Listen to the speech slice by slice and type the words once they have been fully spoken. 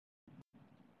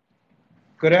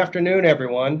Good afternoon,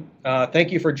 everyone.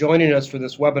 Thank you for joining us for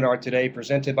this webinar today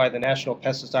presented by the National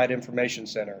Pesticide Information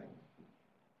Center.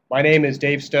 My name is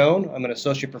Dave Stone. I'm an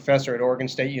associate professor at Oregon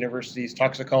State University's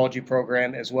toxicology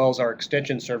program as well as our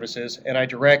extension services, and I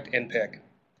direct NPIC.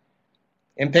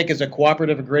 NPIC is a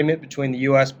cooperative agreement between the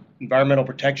U.S. Environmental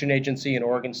Protection Agency and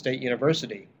Oregon State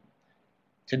University.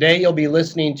 Today you'll be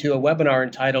listening to a webinar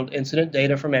entitled Incident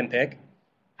Data from NPIC,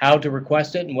 How to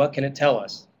Request It and What Can It Tell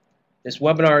Us? This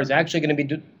webinar is actually going to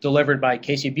be delivered by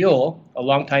Casey Buell, a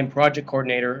longtime project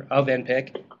coordinator of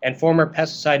NPIC and former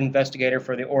pesticide investigator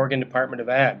for the Oregon Department of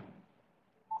Ag.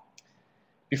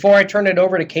 Before I turn it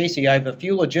over to Casey, I have a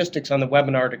few logistics on the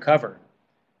webinar to cover.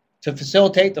 To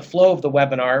facilitate the flow of the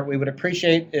webinar, we would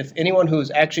appreciate if anyone who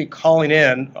is actually calling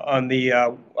in on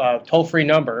the toll-free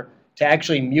number to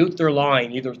actually mute their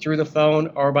line, either through the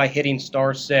phone or by hitting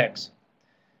 *6.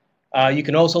 You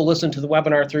can also listen to the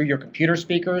webinar through your computer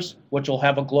speakers, which will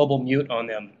have a global mute on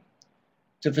them.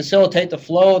 To facilitate the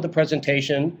flow of the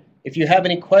presentation, if you have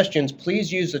any questions,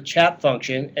 please use the chat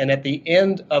function, and at the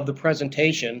end of the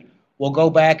presentation, we'll go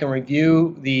back and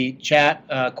review the chat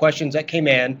questions that came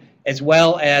in, as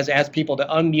well as ask people to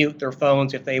unmute their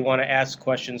phones if they want to ask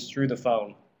questions through the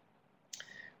phone.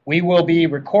 We will be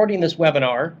recording this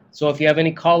webinar, so if you have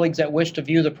any colleagues that wish to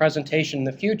view the presentation in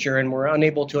the future and were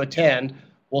unable to attend,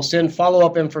 we'll send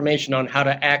follow-up information on how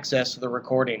to access the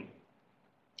recording.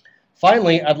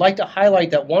 Finally, I'd like to highlight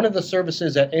that one of the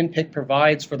services that NPIC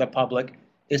provides for the public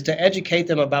is to educate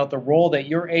them about the role that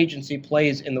your agency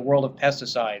plays in the world of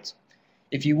pesticides.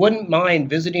 If you wouldn't mind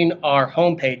visiting our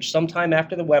homepage sometime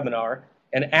after the webinar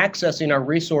and accessing our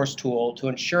resource tool to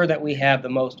ensure that we have the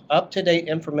most up-to-date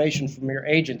information from your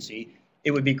agency,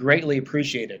 it would be greatly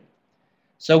appreciated.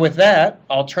 So with that,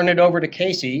 I'll turn it over to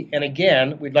Casey, and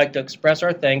again, we'd like to express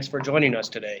our thanks for joining us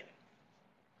today.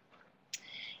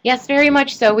 Yes, very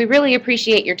much so. We really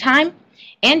appreciate your time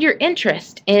and your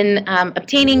interest in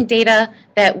obtaining data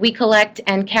that we collect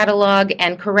and catalog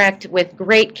and correct with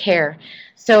great care.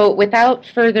 So without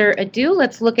further ado,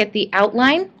 let's look at the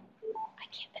outline.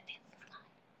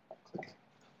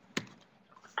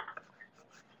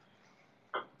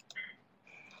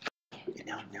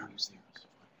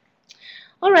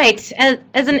 All right,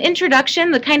 as an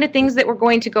introduction, the kind of things that we're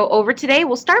going to go over today,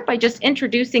 we'll start by just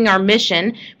introducing our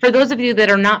mission for those of you that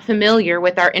are not familiar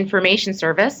with our information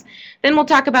service. Then we'll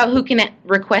talk about who can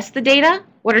request the data,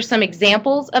 what are some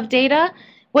examples of data,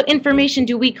 what information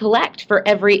do we collect for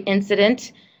every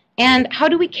incident, and how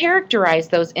do we characterize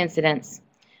those incidents.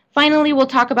 Finally, we'll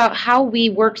talk about how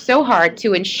we work so hard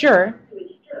to ensure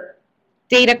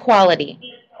data quality.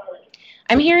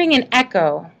 I'm hearing an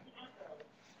echo.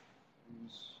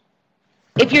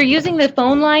 If you're using the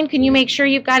phone line, can you make sure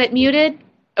you've got it muted?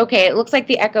 Okay, it looks like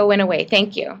the echo went away.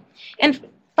 Thank you. And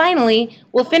finally,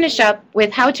 we'll finish up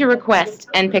with how to request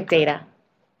NPIC data.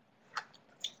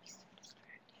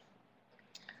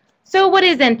 So what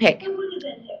is NPIC?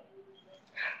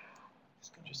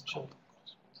 It's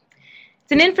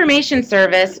an information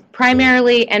service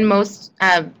primarily and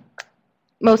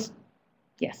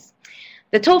yes.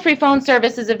 The toll-free phone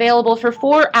service is available for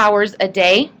 4 hours a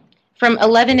day, from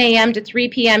 11 a.m. to 3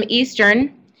 p.m.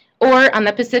 Eastern, or on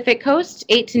the Pacific Coast,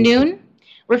 8 to noon.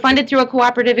 We're funded through a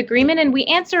cooperative agreement, and we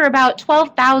answer about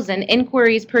 12,000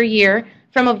 inquiries per year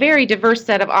from a very diverse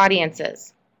set of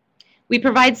audiences. We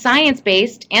provide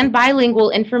science-based and bilingual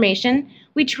information.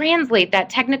 We translate that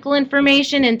technical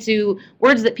information into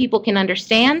words that people can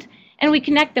understand, and we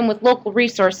connect them with local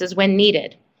resources when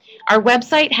needed. Our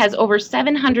website has over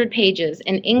 700 pages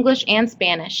in English and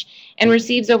Spanish and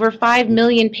receives over 5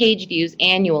 million page views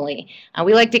annually.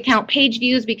 We like to count page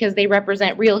views because they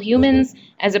represent real humans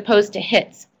as opposed to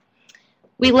hits.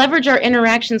 We leverage our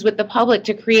interactions with the public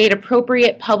to create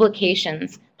appropriate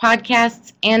publications,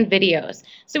 podcasts, and videos.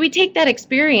 So we take that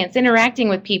experience interacting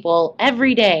with people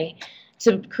every day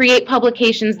to create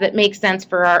publications that make sense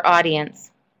for our audience.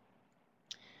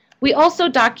 We also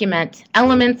document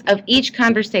elements of each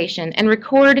conversation and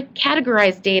record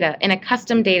categorized data in a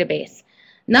custom database.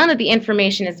 None of the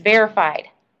information is verified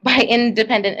by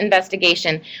independent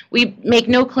investigation. We make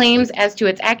no claims as to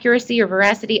its accuracy or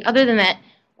veracity other than that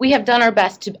we have done our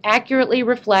best to accurately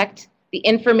reflect the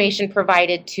information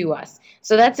provided to us.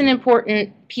 So that's an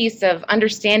important piece of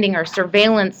understanding our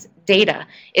surveillance data.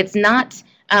 It's not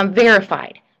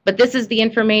verified. But this is the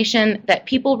information that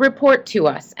people report to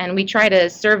us, and we try to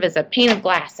serve as a pane of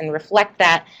glass and reflect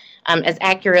that as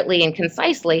accurately and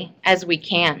concisely as we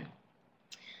can.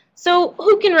 So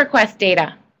who can request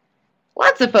data?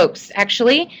 Lots of folks,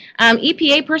 actually.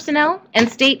 EPA personnel and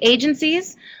state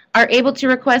agencies are able to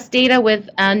request data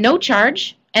with no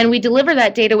charge, and we deliver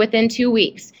that data within 2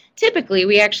 weeks. Typically,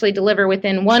 we actually deliver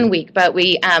within 1 week, but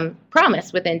we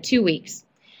promise within 2 weeks.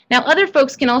 Now, other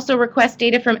folks can also request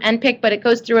data from NPIC, but it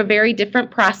goes through a very different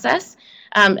process.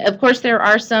 Of course, there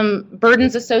are some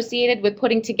burdens associated with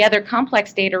putting together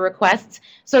complex data requests,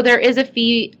 so there is a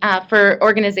fee for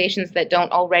organizations that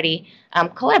don't already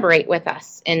collaborate with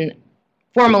us in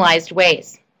formalized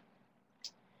ways.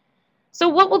 So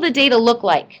what will the data look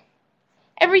like?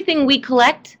 Everything we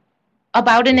collect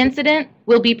about an incident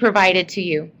will be provided to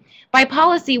you. By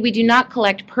policy, we do not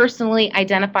collect personally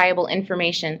identifiable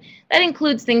information. That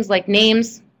includes things like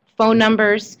names, phone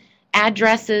numbers,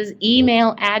 addresses,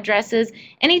 email addresses,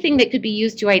 anything that could be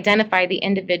used to identify the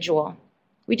individual.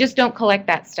 We just don't collect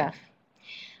that stuff.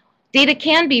 Data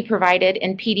can be provided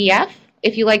in PDF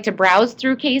if you like to browse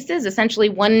through cases, essentially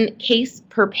 1 case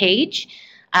per page,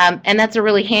 and that's a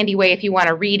really handy way if you want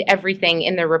to read everything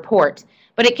in the report.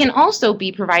 But it can also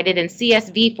be provided in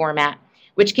CSV format,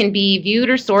 which can be viewed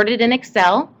or sorted in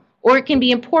Excel, or it can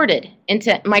be imported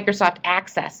into Microsoft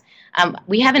Access.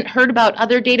 We haven't heard about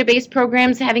other database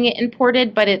programs having it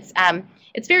imported, but it's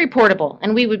very portable,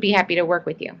 and we would be happy to work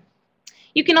with you.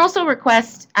 You can also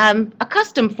request a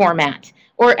custom format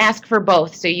or ask for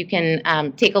both, so you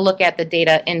can take a look at the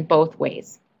data in both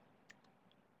ways.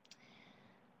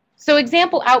 So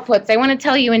example outputs, I want to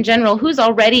tell you in general who's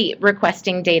already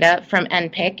requesting data from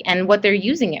NPIC and what they're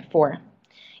using it for.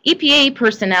 EPA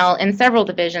personnel in several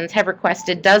divisions have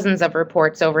requested dozens of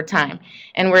reports over time,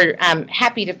 and we're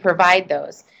happy to provide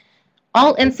those.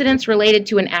 All incidents related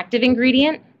to an active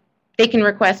ingredient, they can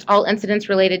request all incidents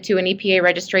related to an EPA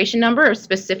registration number or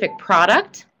specific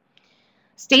product.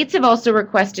 States have also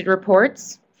requested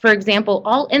reports, for example,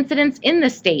 all incidents in the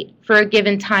state for a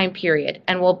given time period,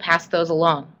 and we'll pass those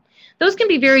along. Those can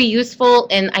be very useful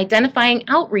in identifying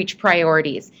outreach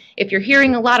priorities. If you're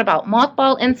hearing a lot about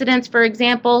mothball incidents, for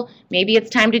example, maybe it's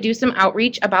time to do some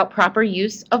outreach about proper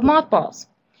use of mothballs.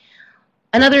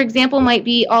 Another example might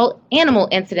be all animal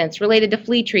incidents related to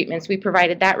flea treatments. We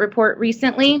provided that report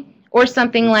recently, or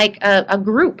something like a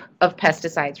group of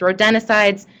pesticides,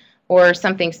 rodenticides, or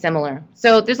something similar.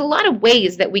 So there's a lot of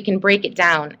ways that we can break it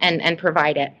down and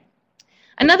provide it.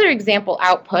 Another example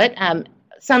output,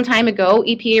 some time ago,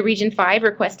 EPA Region 5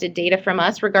 requested data from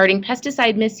us regarding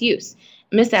pesticide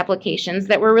misapplications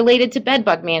that were related to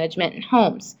bedbug management in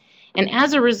homes. And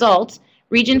as a result,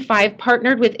 Region 5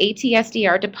 partnered with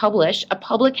ATSDR to publish a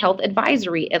public health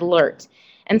advisory alert.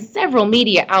 And several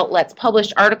media outlets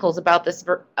published articles about this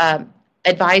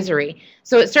advisory.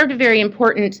 So it served a very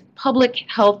important public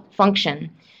health function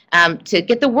to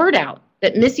get the word out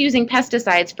that misusing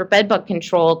pesticides for bedbug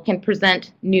control can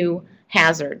present new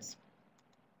hazards.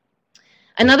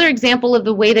 Another example of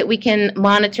the way that we can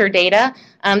monitor data,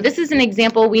 this is an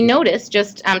example we noticed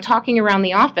just talking around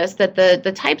the office that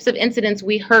the types of incidents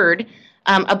we heard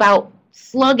about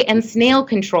slug and snail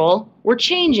control were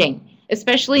changing,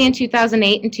 especially in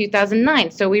 2008 and 2009.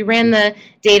 So we ran the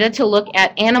data to look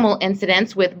at animal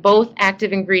incidents with both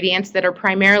active ingredients that are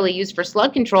primarily used for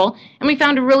slug control, and we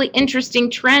found a really interesting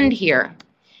trend here.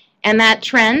 And that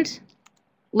trend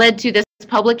led to this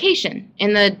publication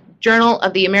in the Journal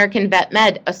of the American Vet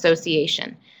Med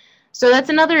Association. So that's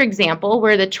another example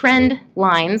where the trend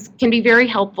lines can be very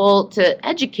helpful to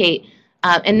educate,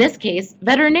 in this case,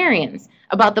 veterinarians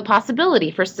about the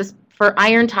possibility for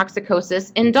iron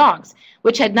toxicosis in dogs,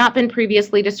 which had not been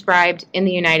previously described in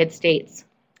the United States.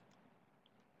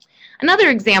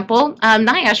 Another example,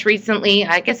 NIOSH recently,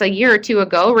 I guess a year or two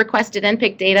ago, requested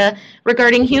NPIC data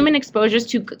regarding human exposures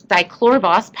to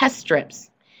dichlorvos pest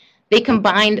strips. They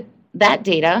combined that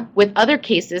data with other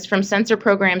cases from sensor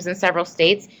programs in several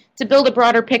states to build a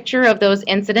broader picture of those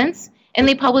incidents, and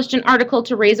they published an article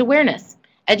to raise awareness,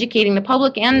 educating the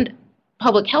public and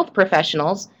public health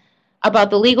professionals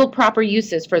about the legal proper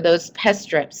uses for those pest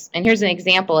strips. And here's an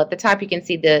example. At the top you can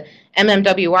see the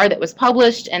MMWR that was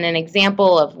published and an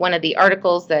example of one of the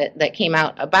articles that came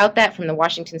out about that from the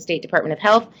Washington State Department of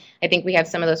Health. I think we have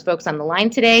some of those folks on the line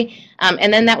today.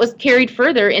 And then that was carried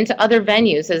further into other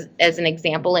venues as an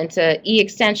example, into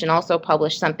E-Extension also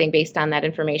published something based on that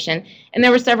information. And there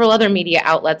were several other media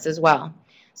outlets as well.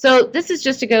 So this is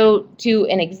just to go to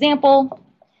an example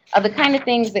of the kind of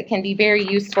things that can be very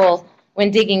useful when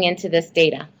digging into this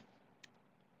data.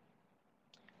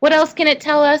 What else can it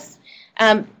tell us?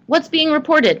 What's being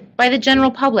reported by the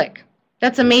general public?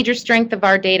 That's a major strength of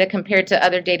our data compared to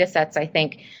other data sets, I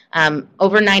think.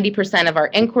 Over 90% of our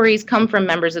inquiries come from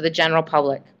members of the general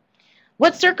public.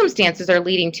 What circumstances are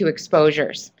leading to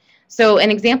exposures? So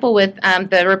an example with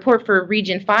the report for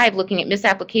Region 5 looking at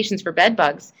misapplications for bed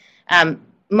bugs,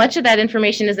 much of that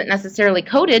information isn't necessarily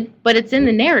coded, but it's in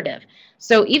the narrative.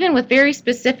 So even with very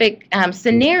specific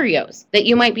scenarios that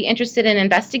you might be interested in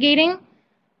investigating,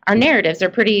 our narratives are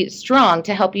pretty strong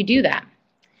to help you do that.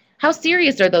 How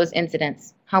serious are those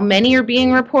incidents? How many are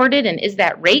being reported, and is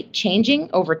that rate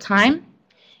changing over time?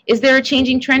 Is there a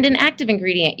changing trend in active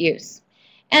ingredient use?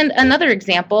 And another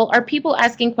example are people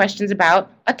asking questions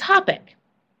about a topic.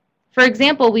 For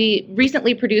example, we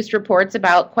recently produced reports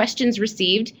about questions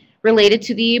received related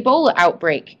to the Ebola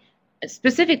outbreak.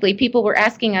 Specifically, people were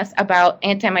asking us about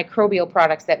antimicrobial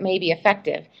products that may be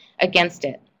effective against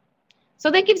it.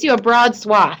 So that gives you a broad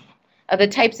swath of the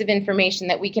types of information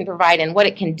that we can provide and what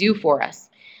it can do for us.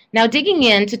 Now, digging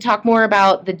in to talk more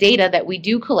about the data that we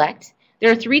do collect,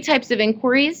 there are 3 types of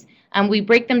inquiries. We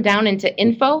break them down into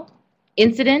info,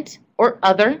 incident, or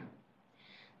other.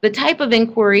 The type of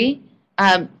inquiry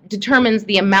determines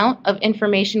the amount of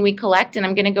information we collect, and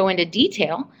I'm going to go into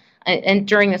detail and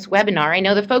during this webinar. I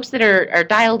know the folks that are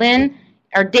dialed in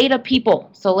are data people,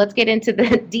 so let's get into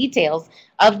the details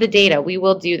of the data. We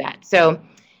will do that. So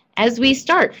as we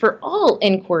start, for all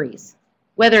inquiries,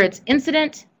 whether it's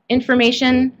incident,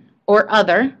 information, or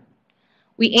other,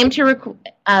 we aim to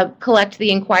collect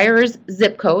the inquirer's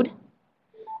zip code,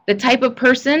 the type of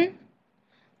person,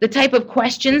 the type of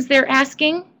questions they're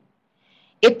asking.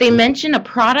 If they mention a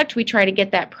product, we try to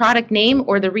get that product name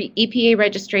or the EPA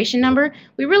registration number.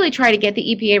 We really try to get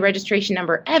the EPA registration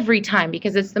number every time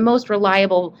because it's the most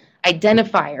reliable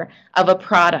identifier of a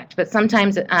product, but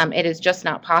sometimes it is just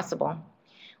not possible.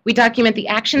 We document the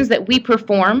actions that we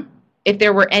perform, if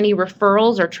there were any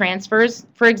referrals or transfers,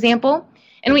 for example,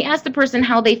 and we ask the person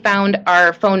how they found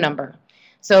our phone number.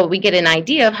 So we get an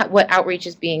idea of what outreach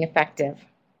is being effective.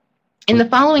 In the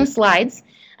following slides,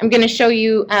 I'm going to show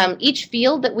you each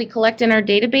field that we collect in our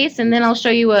database, and then I'll show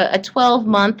you a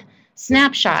 12-month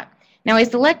snapshot. Now, I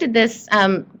selected this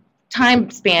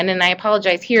time span, and I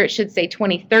apologize here, it should say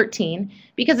 2013,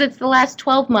 because it's the last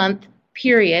 12-month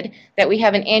period that we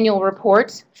have an annual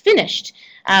report finished.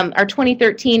 Our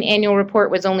 2013 annual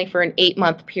report was only for an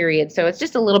 8-month period, so it's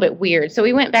just a little bit weird. So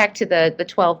we went back to the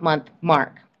 12-month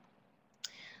mark.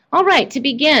 All right, to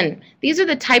begin, these are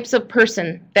the types of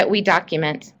person that we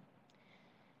document.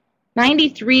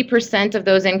 93% of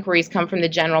those inquiries come from the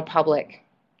general public.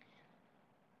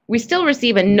 We still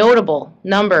receive a notable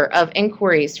number of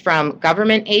inquiries from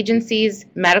government agencies,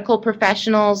 medical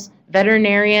professionals,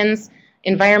 veterinarians,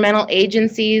 environmental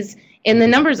agencies, in the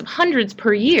numbers of hundreds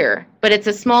per year, but it's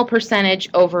a small percentage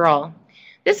overall.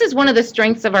 This is one of the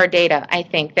strengths of our data, I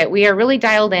think, that we are really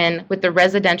dialed in with the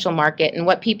residential market and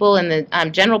what people in the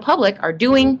general public are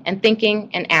doing and thinking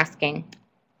and asking.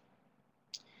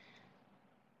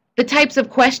 The types of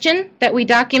question that we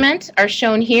document are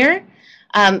shown here.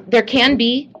 There can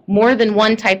be more than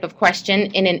one type of question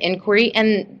in an inquiry,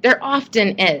 and there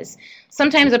often is.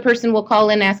 Sometimes a person will call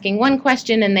in asking one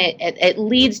question, and it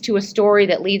leads to a story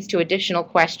that leads to additional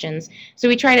questions. So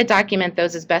we try to document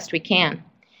those as best we can.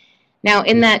 Now,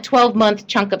 in that 12-month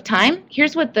chunk of time,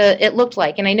 here's what it looked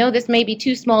like. And I know this may be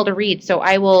too small to read, so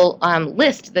I will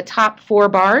list the top 4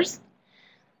 bars.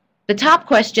 The top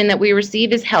question that we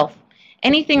receive is health.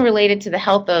 Anything related to the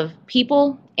health of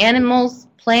people, animals,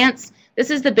 plants. This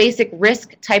is the basic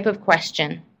risk type of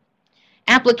question.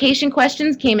 Application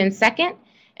questions came in second,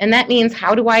 and that means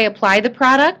how do I apply the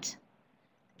product?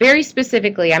 Very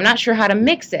specifically, I'm not sure how to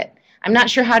mix it. I'm not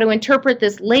sure how to interpret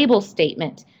this label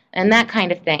statement, and that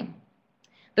kind of thing.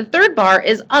 The third bar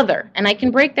is other, and I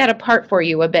can break that apart for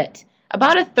you a bit.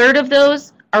 About a third of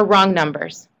those are wrong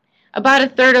numbers. About a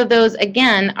third of those,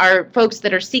 again, are folks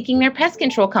that are seeking their pest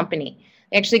control company.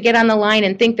 They actually get on the line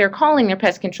and think they're calling their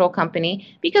pest control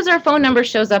company because our phone number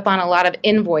shows up on a lot of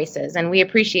invoices, and we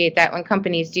appreciate that when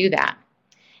companies do that.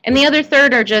 And the other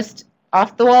third are just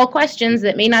off-the-wall questions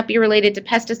that may not be related to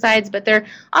pesticides, but they're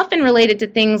often related to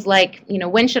things like,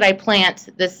 when should I plant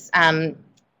this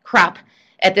crop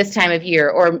at this time of year,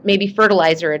 or maybe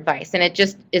fertilizer advice, and it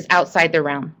just is outside the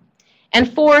realm.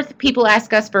 And fourth, people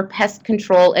ask us for pest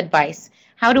control advice.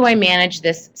 How do I manage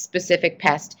this specific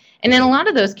pest? And in a lot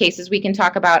of those cases, we can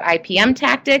talk about IPM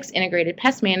tactics, integrated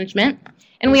pest management,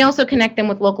 and we also connect them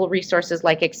with local resources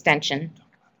like Extension.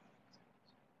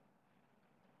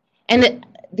 And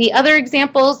the other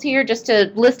examples here, just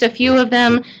to list a few of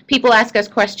them, people ask us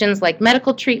questions like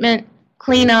medical treatment,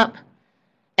 cleanup,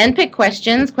 NPIC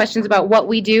questions about what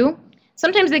we do.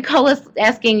 Sometimes they call us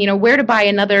asking, where to buy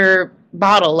another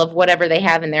bottle of whatever they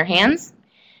have in their hands.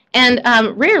 And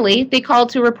rarely they call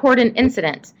to report an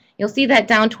incident. You'll see that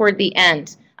down toward the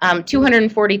end,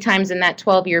 240 times in that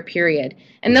 12-year period.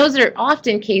 And those are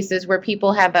often cases where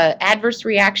people have an adverse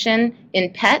reaction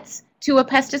in pets to a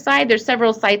pesticide, there's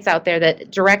several sites out there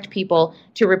that direct people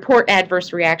to report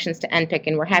adverse reactions to NPIC,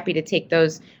 and we're happy to take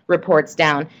those reports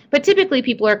down. But typically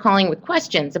people are calling with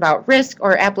questions about risk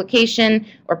or application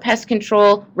or pest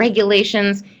control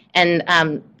regulations, and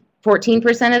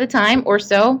 14% of the time or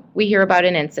so we hear about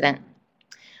an incident.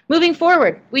 Moving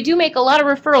forward, we do make a lot of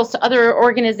referrals to other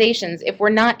organizations if we're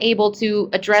not able to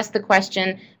address the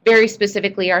question very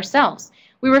specifically ourselves.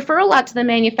 We refer a lot to the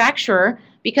manufacturer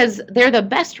because they're the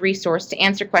best resource to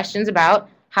answer questions about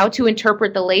how to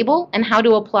interpret the label and how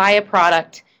to apply a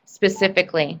product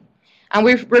specifically.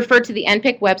 We refer to the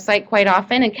NPIC website quite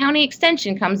often, and County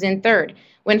Extension comes in third.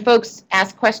 When folks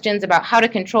ask questions about how to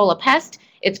control a pest,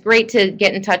 it's great to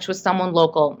get in touch with someone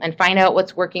local and find out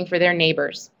what's working for their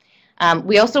neighbors.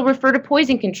 We also refer to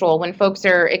poison control when folks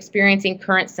are experiencing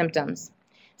current symptoms.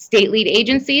 State lead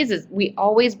agencies, we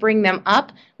always bring them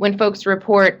up when folks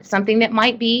report something that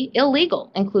might be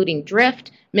illegal, including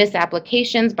drift,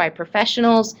 misapplications by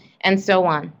professionals, and so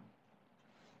on.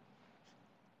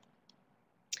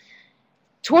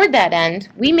 Toward that end,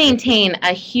 we maintain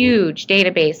a huge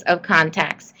database of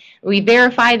contacts. We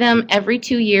verify them every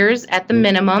 2 years at the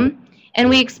minimum, and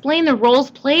we explain the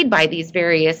roles played by these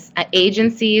various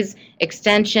agencies,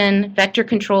 extension, vector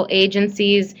control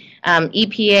agencies,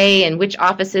 EPA, and which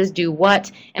offices do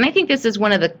what. And I think this is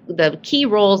one of the key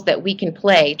roles that we can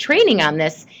play. Training on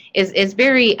this is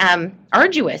very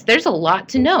arduous. There's a lot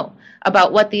to know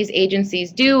about what these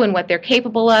agencies do and what they're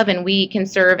capable of, and we can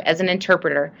serve as an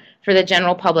interpreter for the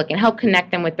general public and help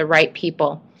connect them with the right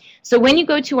people. So when you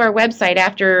go to our website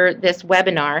after this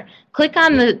webinar, click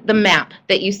on the map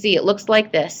that you see. It looks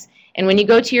like this. And when you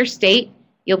go to your state,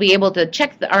 you'll be able to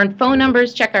check our phone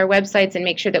numbers, check our websites, and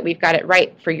make sure that we've got it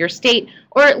right for your state,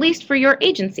 or at least for your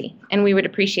agency, and we would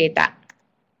appreciate that.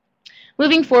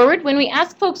 Moving forward, when we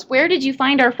ask folks, where did you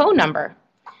find our phone number?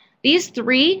 These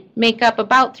three make up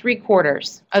about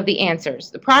 3/4 of the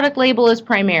answers. The product label is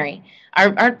primary.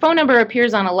 Our phone number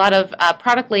appears on a lot of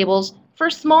product labels for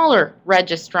smaller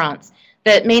registrants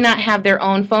that may not have their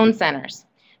own phone centers.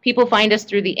 People find us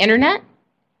through the internet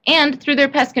and through their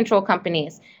pest control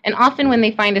companies. And often when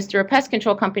they find us through a pest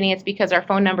control company, it's because our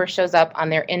phone number shows up on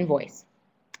their invoice.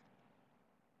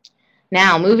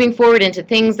 Now, moving forward into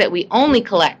things that we only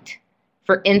collect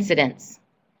for incidents.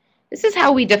 This is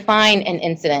how we define an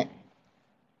incident.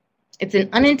 It's an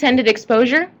unintended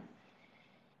exposure,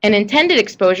 an intended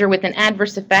exposure with an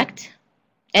adverse effect,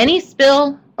 any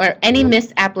spill, or any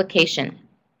misapplication.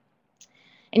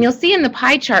 And you'll see in the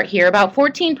pie chart here, about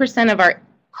 14% of our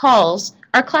calls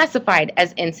are classified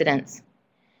as incidents.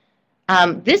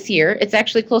 This year, it's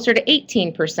actually closer to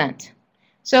 18%.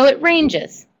 So it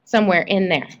ranges somewhere in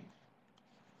there.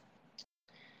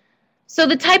 So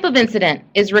the type of incident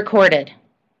is recorded.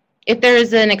 If there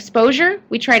is an exposure,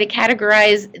 we try to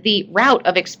categorize the route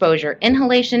of exposure: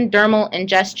 inhalation, dermal,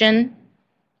 ingestion,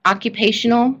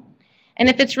 occupational. And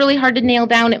if it's really hard to nail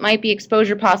down, it might be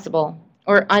exposure possible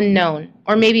or unknown,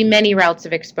 or maybe many routes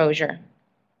of exposure.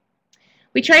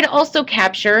 We try to also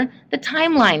capture the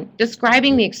timeline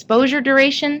describing the exposure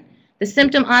duration, the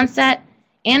symptom onset,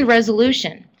 and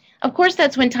resolution. Of course,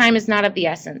 that's when time is not of the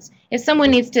essence. If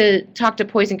someone needs to talk to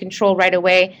poison control right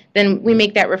away, then we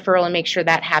make that referral and make sure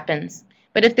that happens.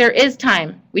 But if there is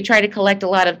time, we try to collect a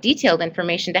lot of detailed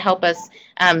information to help us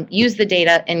use the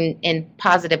data in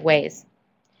positive ways.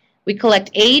 We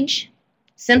collect age,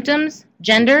 symptoms,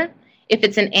 gender. If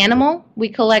it's an animal, we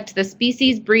collect the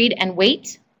species, breed, and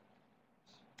weight.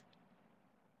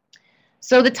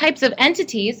 So the types of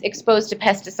entities exposed to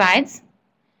pesticides.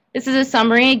 This is a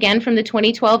summary again from the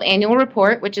 2012 annual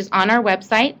report, which is on our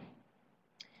website.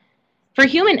 For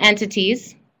human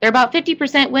entities, they're about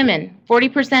 50% women,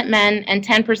 40% men, and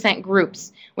 10%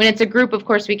 groups. When it's a group, of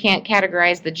course, we can't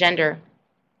categorize the gender.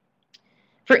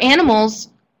 For animals,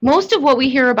 most of what we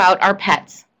hear about are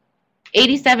pets.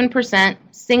 87%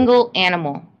 single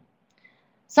animal.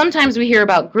 Sometimes we hear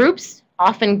about groups,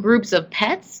 often groups of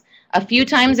pets. A few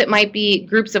times it might be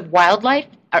groups of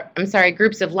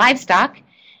groups of livestock,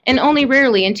 and only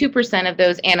rarely in 2% of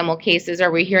those animal cases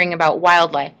are we hearing about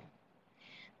wildlife.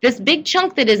 This big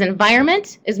chunk that is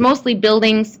environment is mostly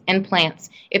buildings and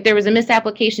plants. If there was a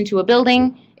misapplication to a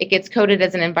building, it gets coded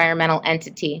as an environmental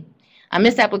entity.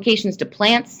 Misapplications to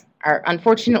plants are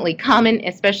unfortunately common,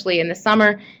 especially in the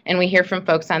summer, and we hear from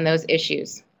folks on those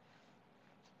issues.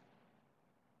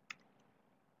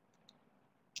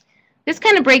 This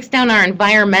kind of breaks down our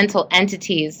environmental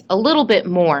entities a little bit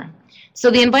more.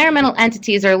 So the environmental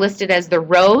entities are listed as the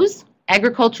rows: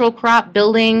 agricultural crop,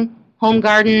 building, home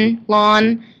garden,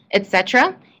 lawn,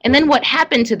 etc. And then what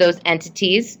happened to those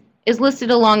entities is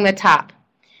listed along the top.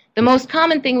 The most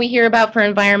common thing we hear about for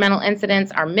environmental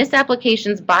incidents are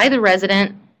misapplications by the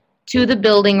resident to the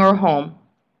building or home,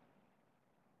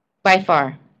 by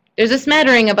far. There's a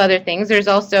smattering of other things. There's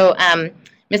also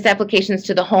misapplications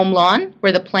to the home lawn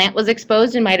where the plant was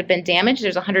exposed and might have been damaged.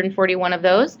 There's 141 of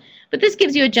those, but this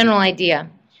gives you a general idea.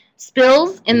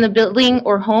 Spills in the building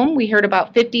or home, we heard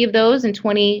about 50 of those in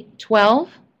 2012.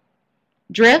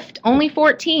 Drift, only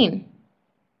 14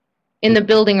 in the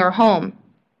building or home,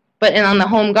 but on the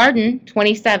home garden,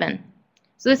 27.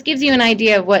 So this gives you an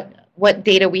idea of what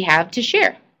data we have to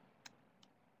share.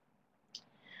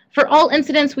 For all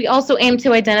incidents, we also aim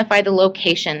to identify the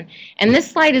location, and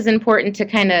this slide is important to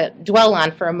kind of dwell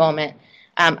on for a moment.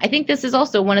 I think this is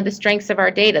also one of the strengths of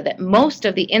our data, that most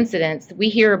of the incidents that we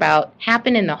hear about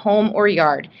happen in the home or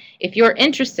yard. If you're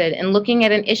interested in looking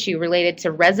at an issue related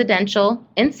to residential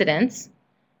incidents,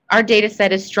 our data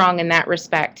set is strong in that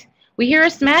respect. We hear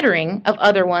a smattering of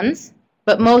other ones,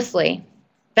 but mostly,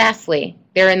 vastly,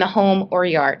 they're in the home or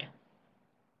yard.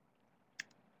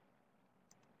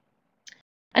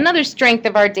 Another strength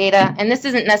of our data, and this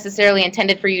isn't necessarily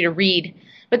intended for you to read,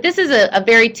 but this is a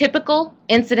very typical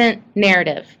incident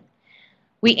narrative.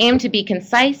 We aim to be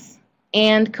concise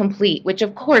and complete, which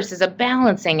of course is a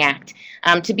balancing act.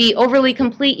 To be overly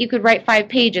complete, you could write 5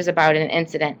 pages about an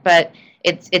incident, but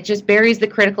it just buries the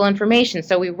critical information.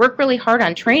 So we work really hard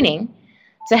on training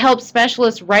to help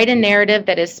specialists write a narrative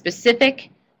that is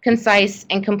specific, concise,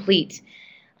 and complete.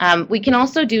 We can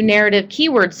also do narrative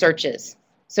keyword searches.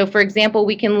 So for example,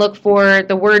 we can look for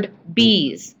the word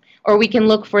bees, or we can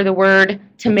look for the word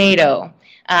tomato,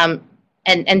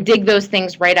 and dig those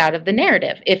things right out of the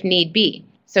narrative if need be.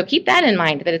 So keep that in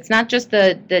mind, that it's not just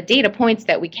the data points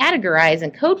that we categorize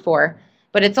and code for,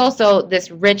 but it's also this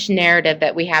rich narrative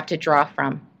that we have to draw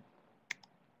from.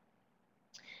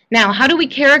 Now, how do we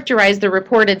characterize the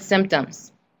reported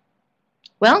symptoms?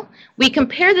 Well, we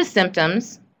compare the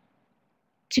symptoms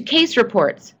to case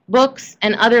reports, books,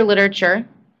 and other literature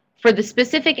for the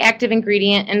specific active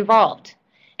ingredient involved.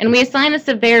 And we assign a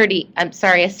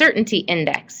certainty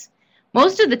index.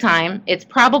 Most of the time, it's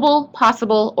probable,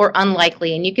 possible, or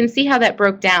unlikely, and you can see how that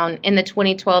broke down in the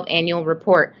 2012 annual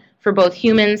report for both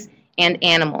humans and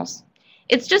animals.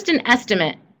 It's just an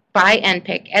estimate by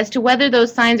NPIC as to whether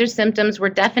those signs or symptoms were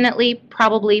definitely,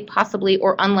 probably, possibly,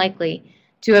 or unlikely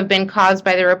to have been caused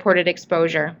by the reported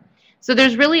exposure. So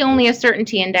there's really only a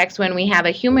certainty index when we have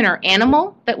a human or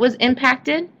animal that was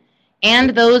impacted,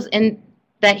 and those in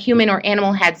that human or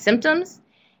animal had symptoms,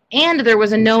 and there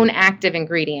was a known active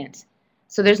ingredient.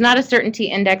 So there's not a certainty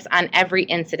index on every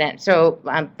incident. So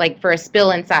like for a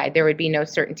spill inside, there would be no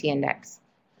certainty index.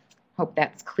 Hope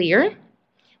that's clear.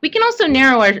 We can also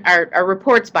narrow our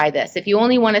reports by this. If you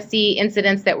only want to see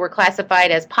incidents that were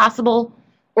classified as possible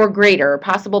or greater, or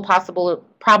possible,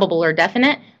 probable, or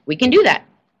definite, we can do that.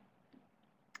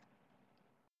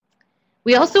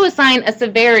 We also assign a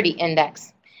severity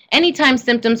index anytime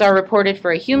symptoms are reported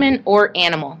for a human or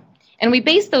animal. And we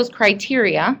base those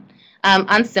criteria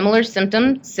on similar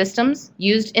symptom systems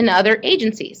used in other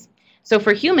agencies. So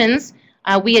for humans,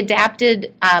 we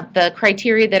adapted the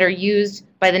criteria that are used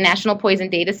by the National Poison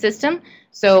Data System.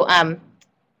 So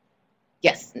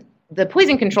yes, the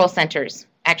poison control centers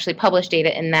actually publish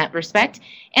data in that respect.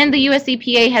 And the US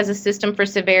EPA has a system for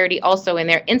severity also in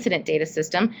their incident data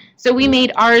system. So we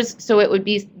made ours so it would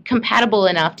be compatible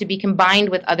enough to be combined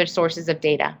with other sources of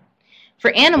data.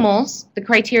 For animals, the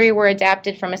criteria were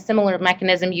adapted from a similar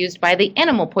mechanism used by the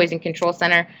Animal Poison Control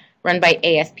Center run by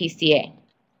ASPCA.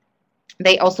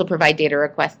 They also provide data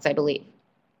requests, I believe.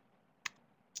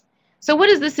 So what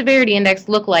does the severity index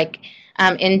look like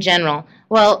in general?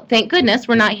 Well, thank goodness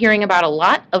we're not hearing about a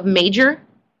lot of major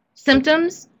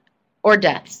symptoms or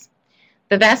deaths.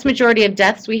 The vast majority of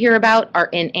deaths we hear about are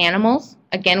in animals.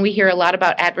 Again, we hear a lot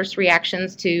about adverse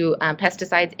reactions to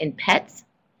pesticides in pets.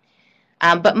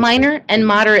 But minor and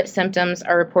moderate symptoms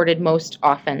are reported most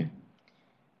often.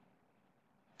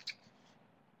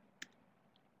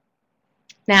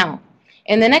 Now,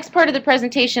 in the next part of the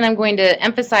presentation, I'm going to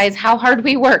emphasize how hard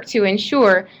we work to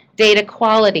ensure data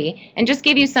quality and just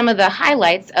give you some of the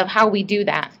highlights of how we do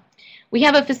that. We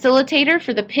have a facilitator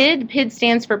for the PID. PID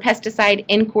stands for Pesticide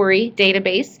Inquiry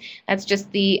Database. That's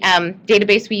just the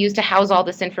database we use to house all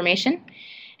this information.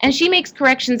 And she makes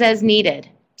corrections as needed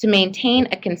to maintain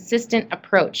a consistent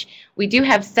approach. We do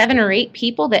have 7 or 8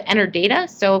 people that enter data,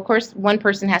 so of course one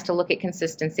person has to look at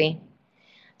consistency.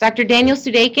 Dr. Daniel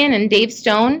Sudakin and Dave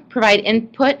Stone provide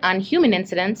input on human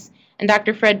incidents, and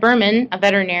Dr. Fred Berman, a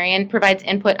veterinarian, provides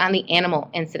input on the animal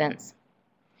incidents.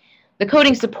 The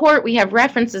coding support, we have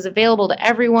references available to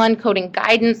everyone, coding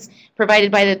guidance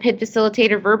provided by the PID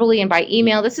facilitator verbally and by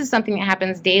email. This is something that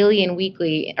happens daily and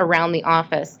weekly around the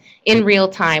office in real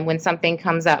time when something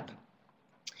comes up.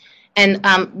 And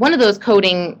one of those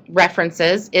coding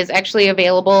references is actually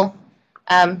available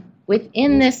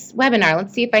within this webinar.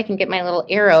 Let's see if I can get my little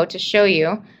arrow to show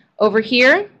you. Over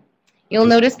here, you'll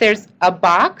notice there's a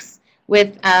box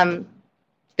with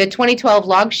the 2012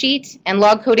 log sheet and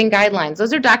log coding guidelines.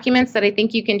 Those are documents that I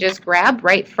think you can just grab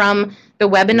right from the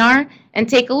webinar and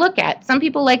take a look at. Some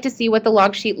people like to see what the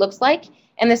log sheet looks like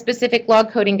and the specific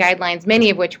log coding guidelines, many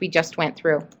of which we just went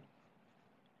through.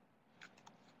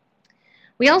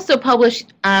 We also publish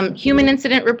human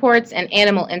incident reports and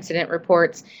animal incident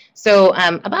reports. So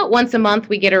about once a month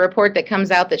we get a report that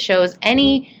comes out that shows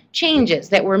any changes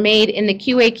that were made in the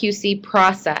QA/QC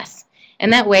process.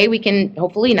 And that way we can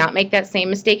hopefully not make that same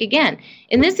mistake again.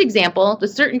 In this example, the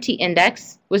certainty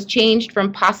index was changed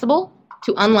from possible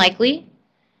to unlikely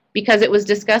because it was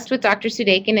discussed with Dr.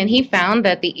 Sudakin, and he found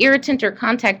that the irritant or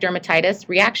contact dermatitis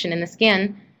reaction in the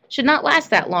skin should not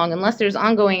last that long unless there's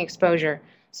ongoing exposure.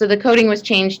 So the coding was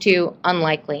changed to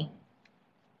unlikely.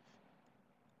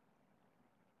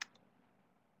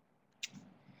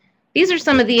 These are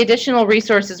some of the additional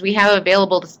resources we have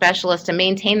available to specialists to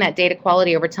maintain that data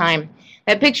quality over time.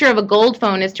 That picture of a gold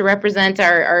phone is to represent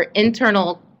our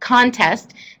internal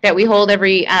contest that we hold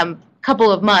every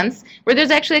couple of months, where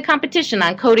there's actually a competition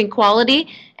on coding quality,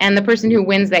 and the person who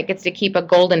wins that gets to keep a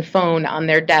golden phone on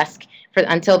their desk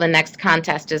until the next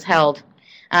contest is held.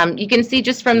 You can see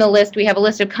just from the list, we have a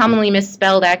list of commonly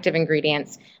misspelled active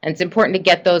ingredients, and it's important to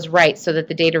get those right so that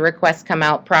the data requests come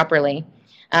out properly.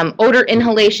 Odor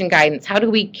inhalation guidance. How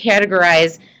do we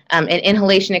categorize an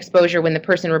inhalation exposure when the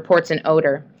person reports an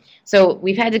odor? So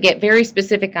we've had to get very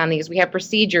specific on these. We have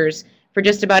procedures for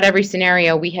just about every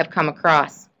scenario we have come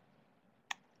across.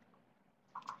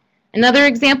 Another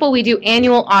example, we do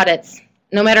annual audits.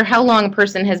 No matter how long a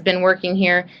person has been working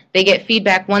here, they get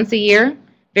feedback once a year,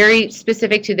 very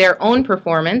specific to their own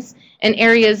performance and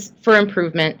areas for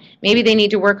improvement. Maybe they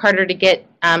need to work harder to get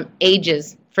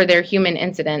ages for their human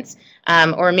incidents,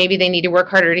 or maybe they need to work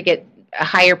harder to get a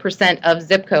higher % of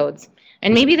zip codes.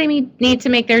 And maybe they need to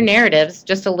make their narratives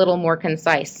just a little more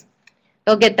concise.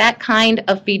 They'll get that kind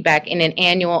of feedback in an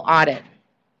annual audit.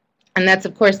 And that's,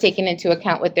 of course, taken into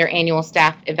account with their annual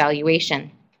staff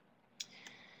evaluation.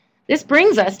 This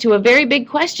brings us to a very big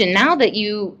question. Now that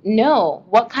you know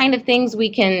what kind of things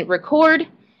we can record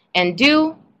and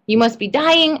do, you must be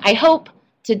dying, I hope,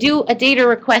 to do a data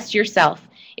request yourself.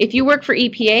 If you work for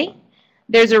EPA,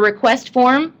 there's a request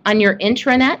form on your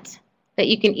intranet that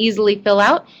you can easily fill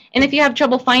out. And if you have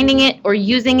trouble finding it or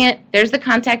using it, there's the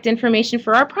contact information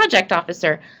for our project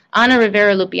officer, Ana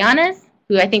Rivera-Lupianes,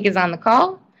 who I think is on the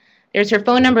call. There's her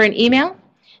phone number and email.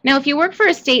 Now, if you work for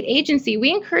a state agency,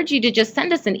 we encourage you to just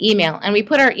send us an email, and we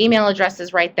put our email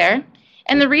addresses right there.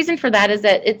 And the reason for that is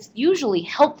that it's usually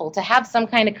helpful to have some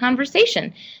kind of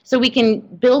conversation so we can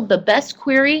build the best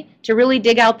query to really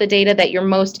dig out the data that you're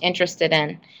most interested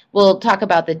in. We'll talk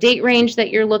about the date range that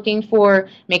you're looking for,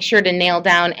 make sure to nail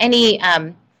down any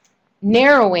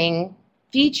narrowing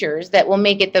features that will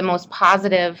make it the most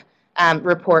positive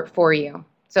report for you.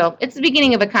 So it's the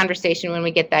beginning of a conversation when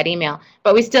we get that email,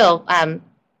 but we still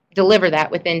deliver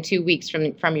that within 2 weeks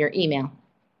from your email.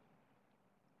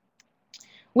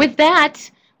 With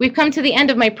that, we've come to the end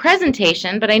of my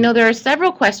presentation, but I know there are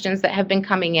several questions that have been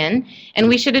coming in, and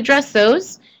we should address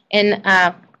those in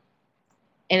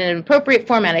an appropriate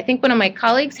format. I think one of my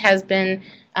colleagues has been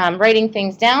writing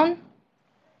things down.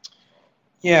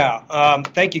 Yeah,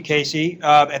 thank you, Casey.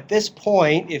 At this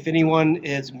point, if anyone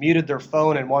has muted their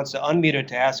phone and wants to unmute it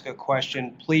to ask a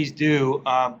question, please do.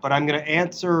 But I'm going to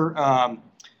answer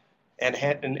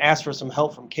and ask for some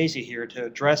help from Casey here to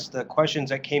address the questions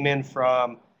that came in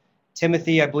from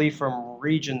Timothy, I believe, from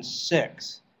Region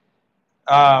 6.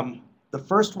 The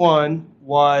first one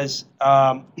was,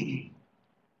 how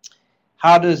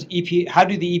do the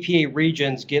EPA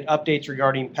regions get updates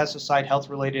regarding pesticide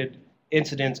health-related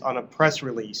incidents on a press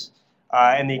release?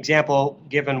 And the example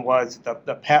given was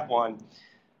the pet one.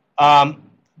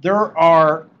 There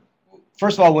are,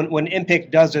 first of all, when NPIC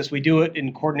does this, we do it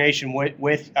in coordination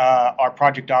with our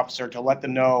project officer to let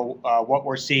them know what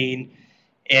we're seeing.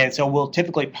 And so we'll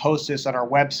typically post this on our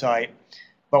website.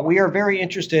 But we are very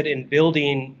interested in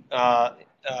building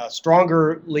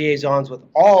stronger liaisons with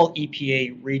all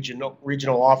EPA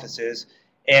regional offices.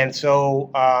 And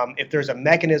so if there's a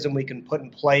mechanism we can put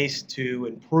in place to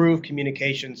improve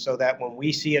communication so that when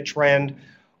we see a trend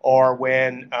or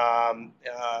when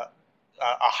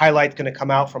a highlight's going to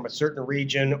come out from a certain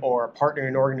region or a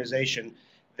partnering organization,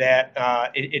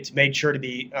 that it's made sure to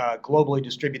be globally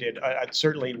distributed. I'd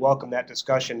certainly welcome that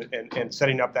discussion and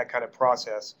setting up that kind of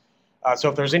process. So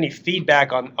if there's any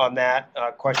feedback on that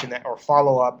question or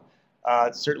follow-up,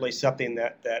 certainly something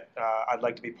that I'd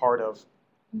like to be part of.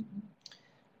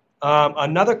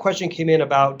 Another question came in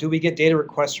about, do we get data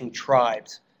requests from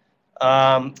tribes?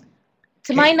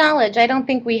 To my knowledge, I don't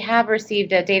think we have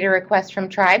received a data request from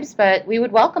tribes, but we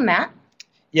would welcome that.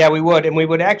 Yeah, we would, and we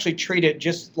would actually treat it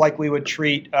just like we would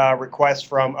treat requests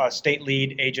from a state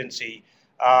lead agency.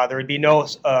 There would be no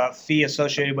fee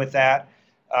associated with that.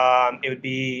 It would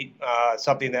be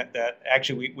something that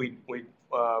actually we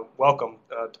welcome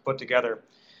to put together.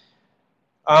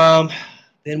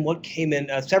 Then what came in?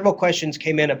 Several questions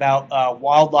came in about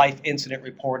wildlife incident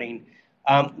reporting.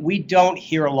 We don't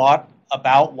hear a lot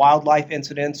about wildlife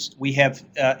incidents. We have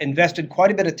invested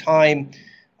quite a bit of time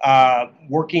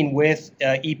working with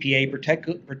EPA,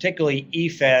 particularly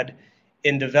EFED,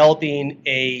 in developing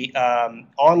a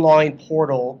online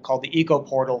portal called the Eco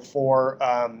Portal for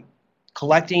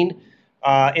collecting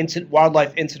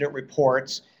wildlife incident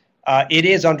reports. It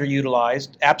is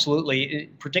underutilized, absolutely,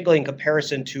 particularly in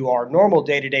comparison to our normal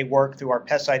day-to-day work through our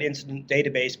pesticide incident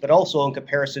database, but also in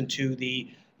comparison to the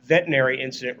veterinary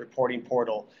incident reporting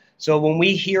portal. So when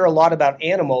we hear a lot about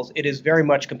animals, it is very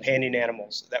much companion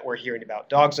animals that we're hearing about.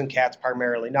 Dogs and cats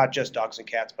primarily, not just dogs and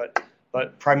cats,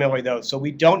 but primarily those. So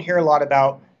we don't hear a lot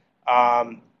about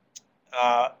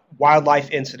wildlife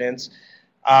incidents.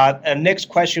 And Nick's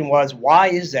question was, why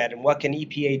is that, and what can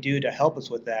EPA do to help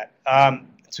us with that?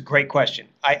 It's a great question.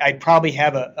 I probably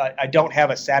have I don't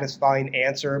have a satisfying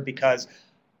answer, because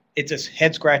it's a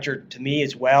head scratcher to me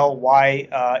as well, why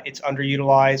it's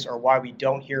underutilized or why we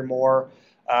don't hear more.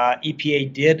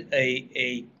 EPA did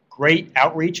a great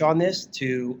outreach on this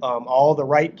to all the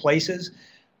right places,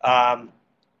 and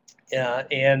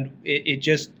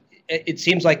it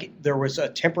seems like there was a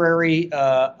temporary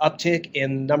uptick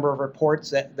in number of reports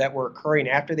that were occurring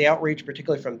after the outreach,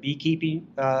 particularly from beekeeping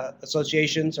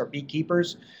associations or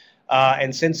beekeepers,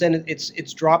 and since then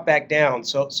it's dropped back down.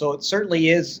 So it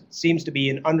certainly seems to be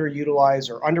an underutilized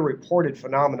or underreported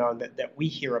phenomenon that we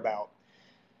hear about.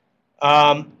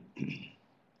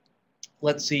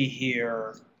 Let's see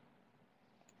here.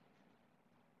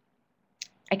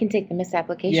 I can take the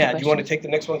misapplication question. Do you want to take the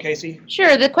next one, Casey?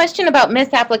 Sure. The question about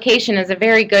misapplication is a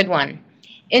very good one.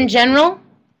 In general,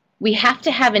 we have to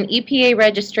have an EPA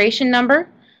registration number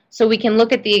so we can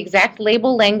look at the exact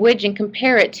label language and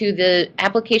compare it to the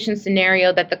application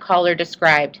scenario that the caller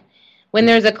described. When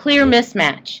there's a clear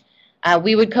mismatch,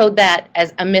 we would code that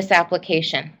as a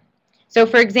misapplication. So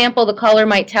for example, the caller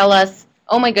might tell us,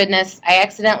 oh my goodness, I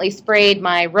accidentally sprayed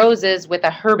my roses with a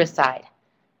herbicide.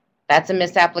 That's a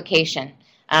misapplication.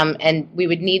 And we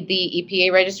would need the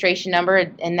EPA registration number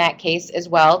in that case as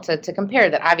well to compare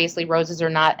that. Obviously, roses are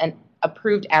not an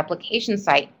approved application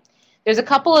site. There's a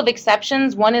couple of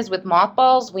exceptions. One is with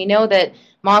mothballs. We know that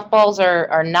mothballs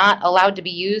are not allowed to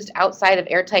be used outside of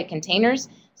airtight containers.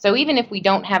 So even if we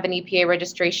don't have an EPA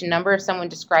registration number, if someone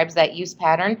describes that use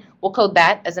pattern, we'll code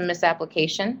that as a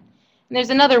misapplication. And there's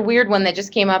another weird one that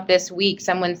just came up this week.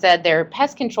 Someone said their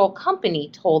pest control company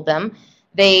told them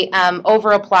they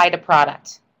over-applied a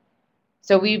product.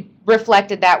 So we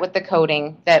reflected that with the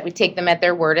coding, that we take them at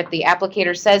their word. If the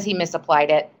applicator says he misapplied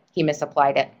it, he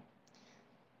misapplied it.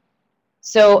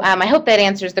 So I hope that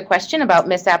answers the question about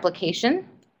misapplication.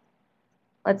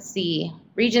 Let's see.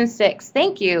 Region 6,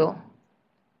 thank you.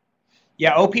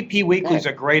 Yeah, OPP Weekly is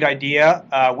a great idea.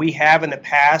 We have in the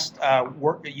past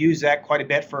used that quite a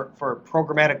bit for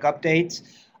programmatic updates.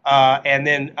 And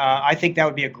then I think that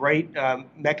would be a great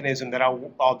mechanism that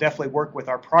I'll definitely work with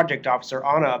our project officer,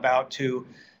 Anna, about to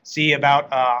see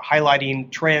about highlighting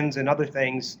trends and other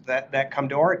things that come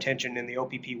to our attention in the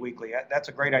OPP Weekly. That's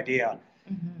a great idea.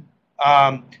 Mm-hmm.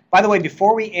 By the way,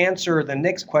 before we answer the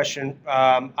next question,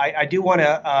 I do want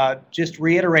to just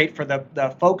reiterate for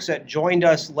the folks that joined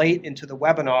us late into the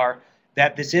webinar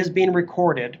that this is being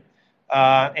recorded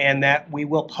and that we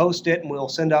will post it, and we'll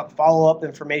send out follow-up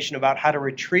information about how to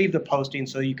retrieve the posting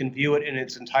so you can view it in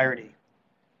its entirety.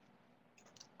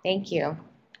 Thank you.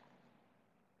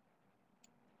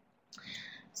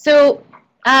 So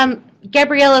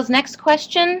Gabriella's next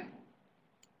question: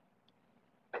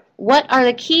 what are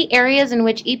the key areas in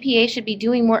which EPA should be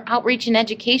doing more outreach and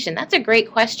education? That's a great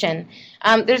question.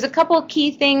 There's a couple of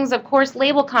key things. Of course,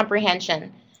 label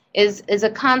comprehension is a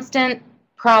constant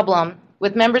problem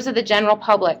with members of the general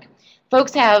public.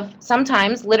 Folks have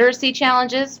sometimes literacy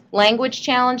challenges, language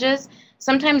challenges.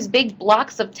 Sometimes big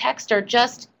blocks of text are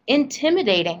just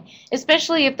intimidating,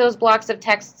 especially if those blocks of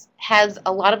text has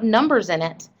a lot of numbers in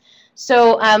it.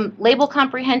 So label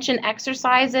comprehension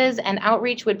exercises and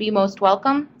outreach would be most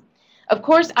welcome. Of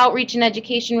course, outreach and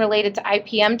education related to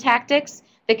IPM tactics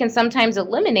that can sometimes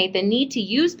eliminate the need to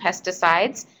use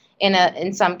pesticides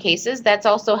in some cases. That's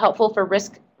also helpful for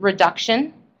risk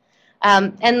reduction.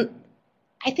 And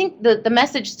I think the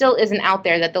message still isn't out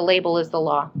there that the label is the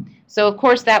law. So of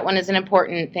course that one is an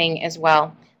important thing as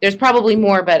well. There's probably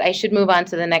more, but I should move on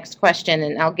to the next question,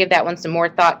 and I'll give that one some more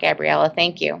thought, Gabriella.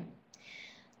 Thank you.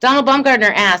 Donald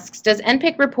Baumgartner asks, does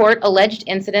NPIC report alleged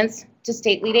incidents to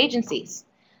state lead agencies?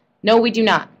 No, we do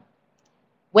not.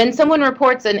 When someone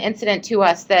reports an incident to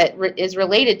us that is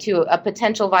related to a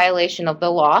potential violation of the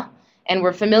law, and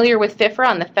we're familiar with FIFRA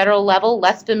on the federal level,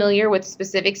 less familiar with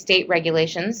specific state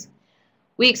regulations,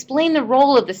 we explain the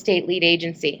role of the state lead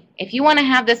agency. If you want to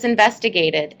have this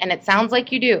investigated, and it sounds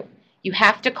like you do, you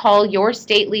have to call your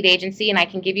state lead agency, and I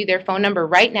can give you their phone number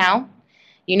right now.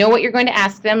 You know what you're going to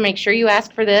ask them. Make sure you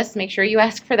ask for this. Make sure you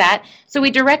ask for that. So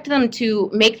we direct them to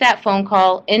make that phone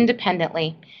call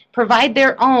independently, provide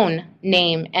their own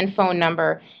name and phone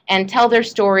number, and tell their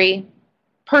story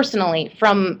personally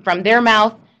from their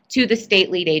mouth to the state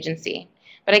lead agency.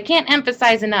 But I can't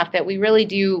emphasize enough that we really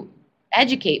do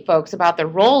educate folks about the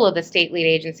role of the state lead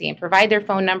agency and provide their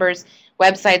phone numbers,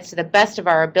 websites to the best of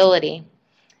our ability.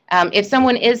 If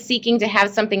someone is seeking to have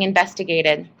something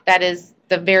investigated, that is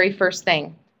the very first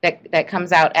thing that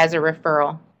comes out as a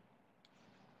referral.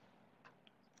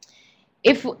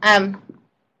 If,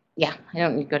 yeah, I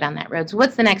don't need to go down that road. So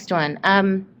what's the next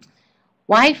one?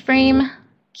 Why frame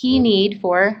key need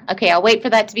for, okay, I'll wait for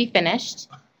that to be finished.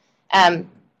 And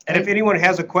if anyone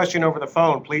has a question over the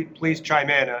phone, please chime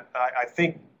in. I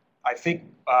think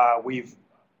we've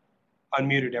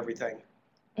unmuted everything.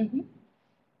 Mm-hmm.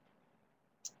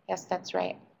 Yes, that's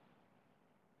right.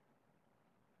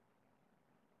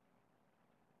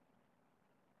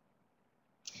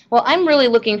 Well, I'm really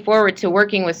looking forward to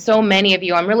working with so many of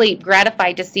you. I'm really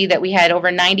gratified to see that we had over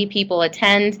 90 people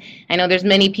attend. I know there's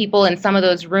many people in some of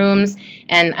those rooms,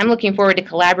 and I'm looking forward to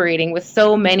collaborating with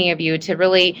so many of you to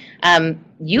really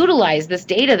utilize this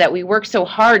data that we work so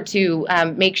hard to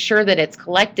make sure that it's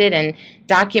collected and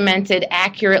documented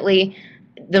accurately.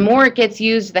 The more it gets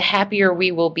used, the happier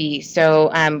we will be. So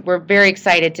we're very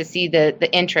excited to see the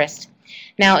interest.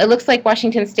 Now, it looks like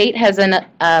Washington State has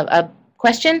a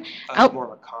question. More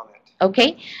of a comment.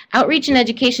 Okay. Outreach and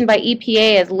education by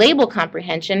EPA as label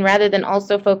comprehension rather than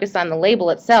also focus on the label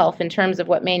itself in terms of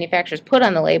what manufacturers put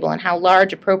on the label and how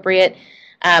large appropriate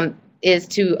is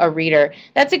to a reader.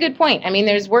 That's a good point. I mean,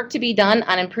 there's work to be done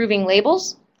on improving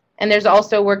labels, and there's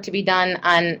also work to be done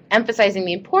on emphasizing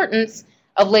the importance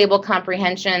of label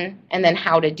comprehension and then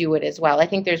how to do it as well. I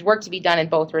think there's work to be done in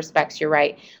both respects. You're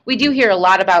right. We do hear a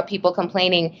lot about people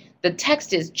complaining the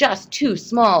text is just too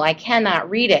small. I cannot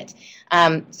read it.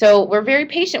 So we're very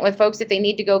patient with folks if they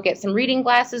need to go get some reading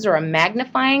glasses or a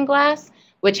magnifying glass,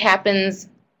 which happens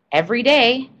every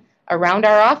day around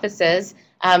our offices,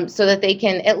 so that they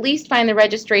can at least find the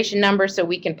registration number so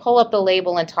we can pull up the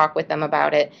label and talk with them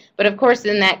about it. But of course,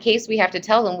 in that case, we have to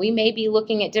tell them we may be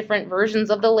looking at different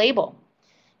versions of the label.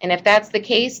 And if that's the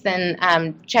case, then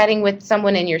chatting with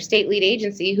someone in your state lead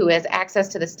agency who has access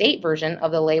to the state version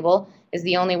of the label is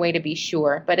the only way to be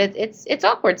sure. But it's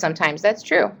awkward sometimes, that's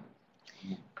true.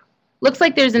 Looks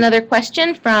like there's another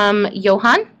question from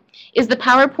Johan. Is the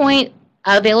PowerPoint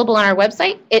available on our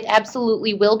website? It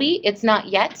absolutely will be. It's not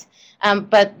yet,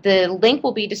 but the link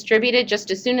will be distributed just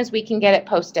as soon as we can get it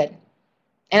posted.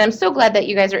 And I'm so glad that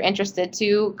you guys are interested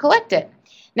to collect it.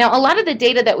 Now, a lot of the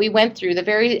data that we went through, the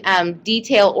very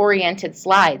detail-oriented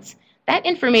slides, that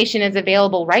information is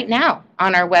available right now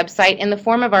on our website in the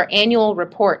form of our annual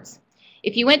reports.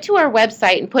 If you went to our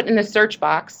website and put in the search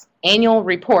box, annual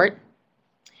report,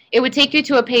 it would take you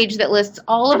to a page that lists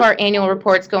all of our annual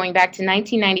reports going back to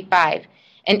 1995.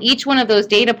 And each one of those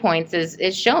data points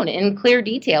is shown in clear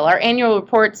detail. Our annual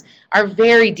reports are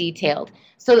very detailed.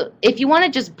 So if you want to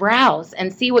just browse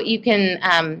and see what you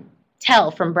can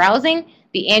tell from browsing,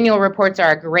 the annual reports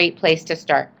are a great place to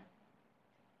start.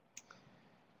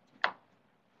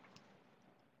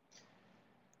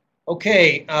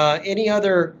 Okay, any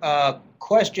other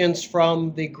questions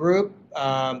from the group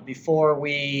before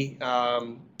we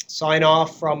sign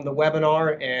off from the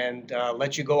webinar and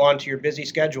let you go on to your busy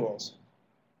schedules?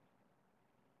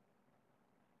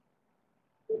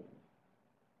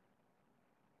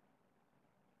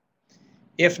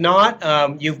 If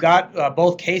not, you've got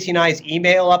both Casey and I's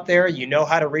email up there. You know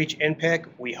how to reach NPIC.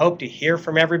 We hope to hear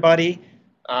from everybody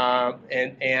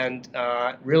and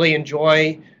really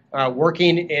enjoy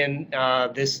working in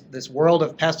this world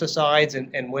of pesticides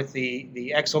and with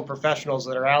the excellent professionals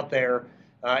that are out there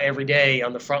every day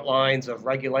on the front lines of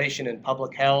regulation and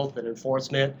public health and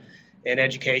enforcement and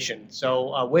education.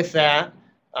 So with that,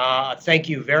 thank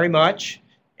you very much,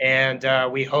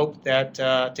 and we hope that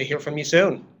to hear from you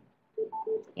soon.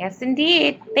 Yes,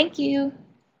 indeed. Thank you.